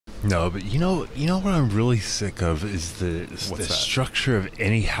No, but you know what I'm really sick of is the structure of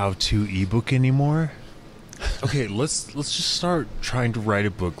any how-to ebook anymore. Okay, let's just start trying to write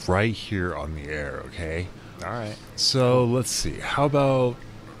a book right here on the air, okay? All right. So let's see. How about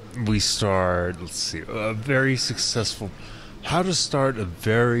we start? Let's see. How to start a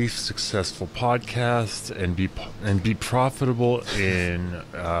very successful podcast and be profitable in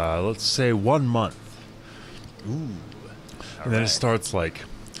let's say 1 month. Ooh. And then it starts like,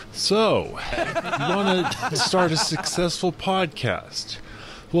 so you want to start a successful podcast?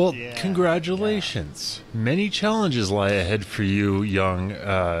 Well, congratulations. Yeah. Many challenges lie ahead for you, young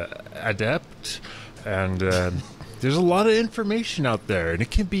adept. And there's a lot of information out there, and it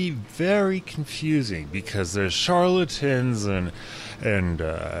can be very confusing because there's charlatans and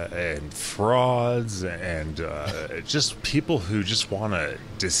frauds and just people who just want to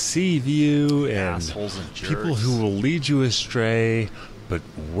deceive you and assholes and jerks. People who will lead you astray. But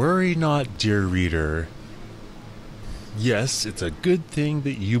worry not, dear reader. Yes, it's a good thing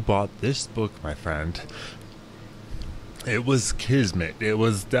that you bought this book, my friend. It was kismet. It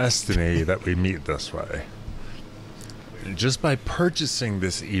was destiny that we meet this way. Just by purchasing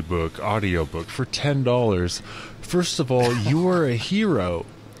this audiobook for $10, first of all, you are a hero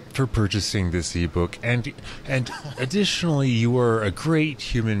for purchasing this ebook, and additionally, you are a great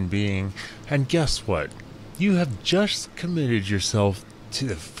human being. And guess what? You have just committed yourself to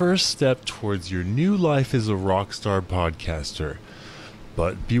the first step towards your new life as a rock star podcaster.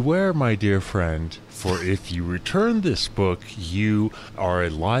 But beware, my dear friend, for if you return this book, you are a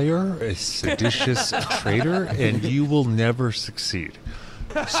liar, a seditious traitor, and you will never succeed.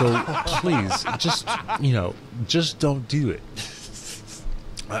 So please, just don't do it.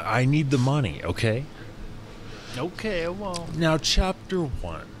 I need the money, okay? Okay, I won't. Now, Chapter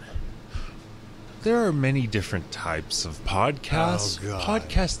 1. There are many different types of podcasts. Oh, God.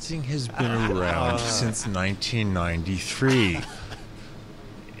 Podcasting has been around since 1993.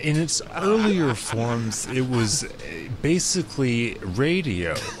 In its earlier forms, it was basically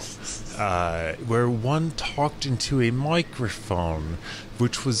radio, where one talked into a microphone,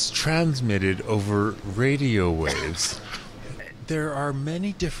 which was transmitted over radio waves. There are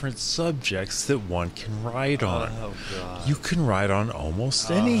many different subjects that one can write on. Oh, God. You can write on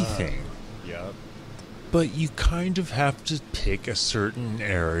almost anything. Yep. But you kind of have to pick a certain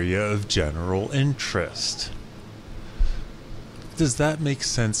area of general interest. Does that make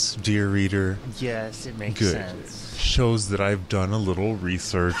sense, dear reader? Yes, it makes Good. sense. Shows that I've done a little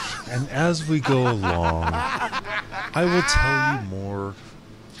research, and as we go along, I will tell you more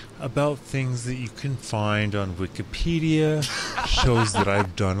about things that you can find on Wikipedia. Shows that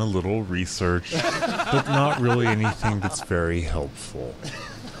I've done a little research, but not really anything that's very helpful.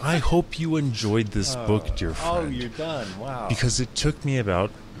 I hope you enjoyed this book, dear friend. Oh, you're done. Wow. Because it took me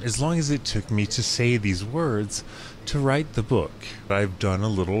about as long as it took me to say these words to write the book. I've done a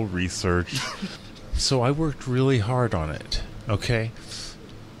little research, so I worked really hard on it, okay?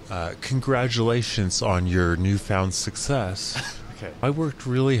 Congratulations on your newfound success. Okay. I worked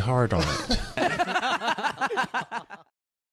really hard on it.